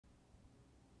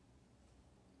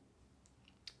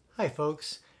Hi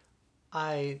folks,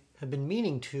 I have been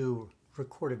meaning to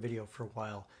record a video for a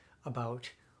while about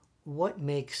what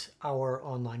makes our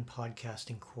online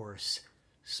podcasting course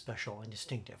special and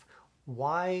distinctive.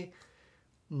 Why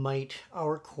might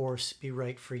our course be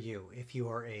right for you if you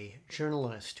are a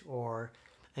journalist or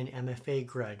an MFA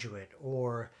graduate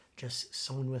or just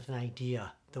someone with an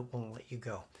idea that won't let you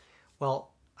go?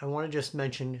 Well, I want to just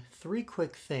mention three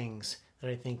quick things that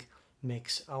I think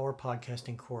makes our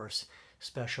podcasting course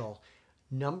special.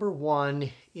 Number one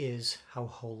is how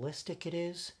holistic it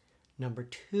is. Number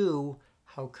two,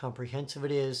 how comprehensive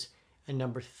it is. And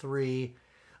number three,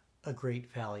 a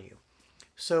great value.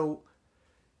 So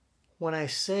when I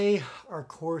say our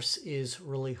course is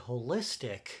really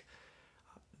holistic,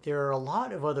 there are a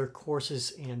lot of other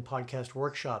courses and podcast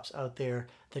workshops out there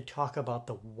that talk about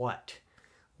the what,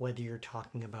 whether you're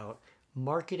talking about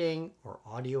marketing or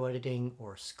audio editing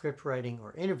or script writing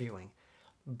or interviewing.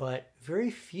 But very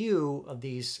few of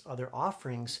these other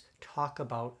offerings talk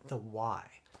about the why.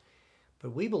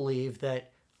 But we believe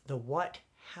that the what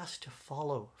has to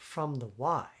follow from the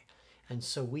why. And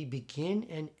so we begin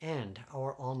and end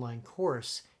our online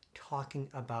course talking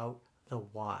about the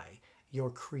why, your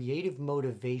creative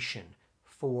motivation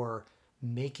for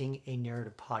making a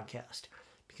narrative podcast.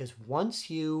 Because once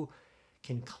you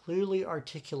can clearly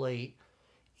articulate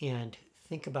and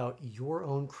think about your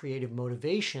own creative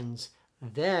motivations,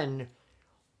 then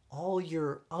all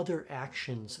your other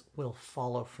actions will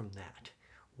follow from that.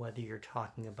 Whether you're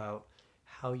talking about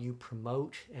how you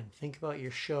promote and think about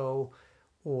your show,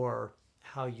 or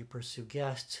how you pursue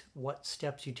guests, what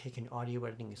steps you take in audio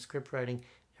editing and script writing,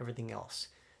 everything else.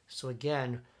 So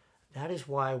again, that is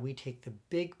why we take the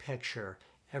big picture,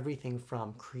 everything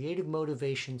from creative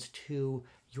motivations to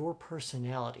your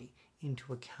personality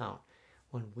into account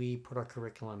when we put our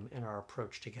curriculum and our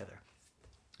approach together.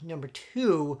 Number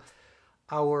two,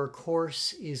 our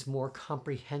course is more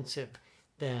comprehensive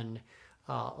than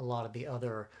a lot of the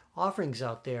other offerings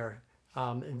out there.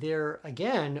 There,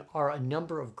 again, are a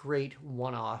number of great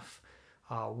one-off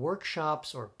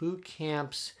workshops or boot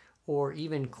camps or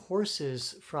even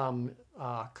courses from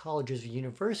colleges or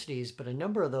universities, but a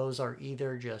number of those are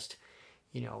either just,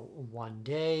 one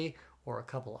day or a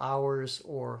couple hours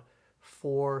or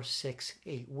 4, 6,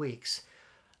 8 weeks.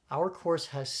 Our course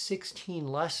has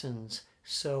 16 lessons,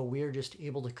 so we are just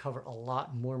able to cover a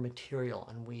lot more material,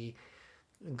 and we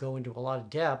go into a lot of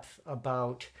depth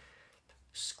about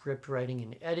script writing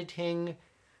and editing,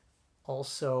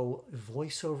 also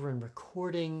voiceover and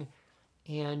recording,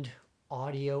 and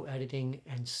audio editing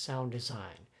and sound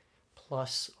design,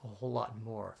 plus a whole lot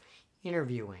more.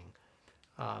 Interviewing,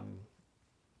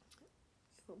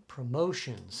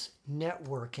 promotions,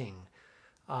 networking,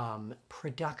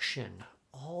 production,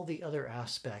 all the other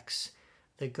aspects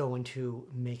that go into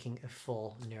making a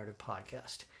full narrative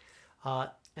podcast.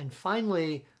 And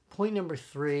finally, point number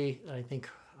three that I think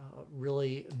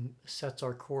really sets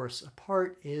our course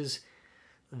apart is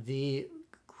the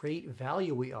great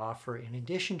value we offer. In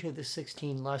addition to the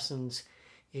 16 lessons,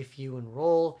 if you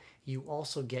enroll, you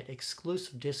also get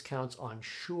exclusive discounts on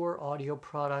Shure audio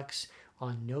products,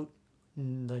 on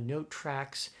the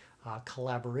NoteTracks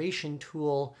collaboration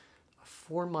tool, a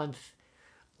 4-month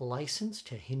license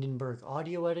to Hindenburg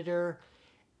Audio Editor,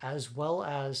 as well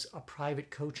as a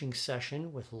private coaching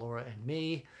session with Laura and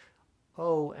me.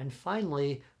 Oh, and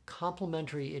finally,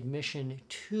 complimentary admission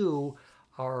to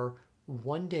our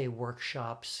one-day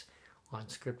workshops on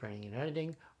script writing and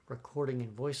editing, recording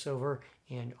and voiceover,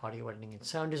 and audio editing and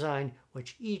sound design,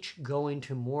 which each go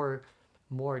into more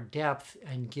depth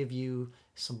and give you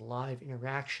some live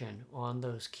interaction on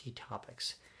those key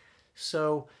topics.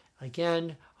 So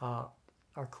again,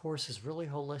 our course is really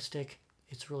holistic,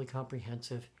 it's really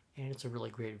comprehensive, and it's a really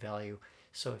great value.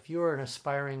 So if you're an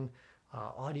aspiring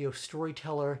audio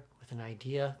storyteller with an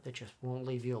idea that just won't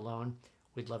leave you alone,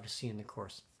 we'd love to see you in the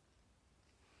course.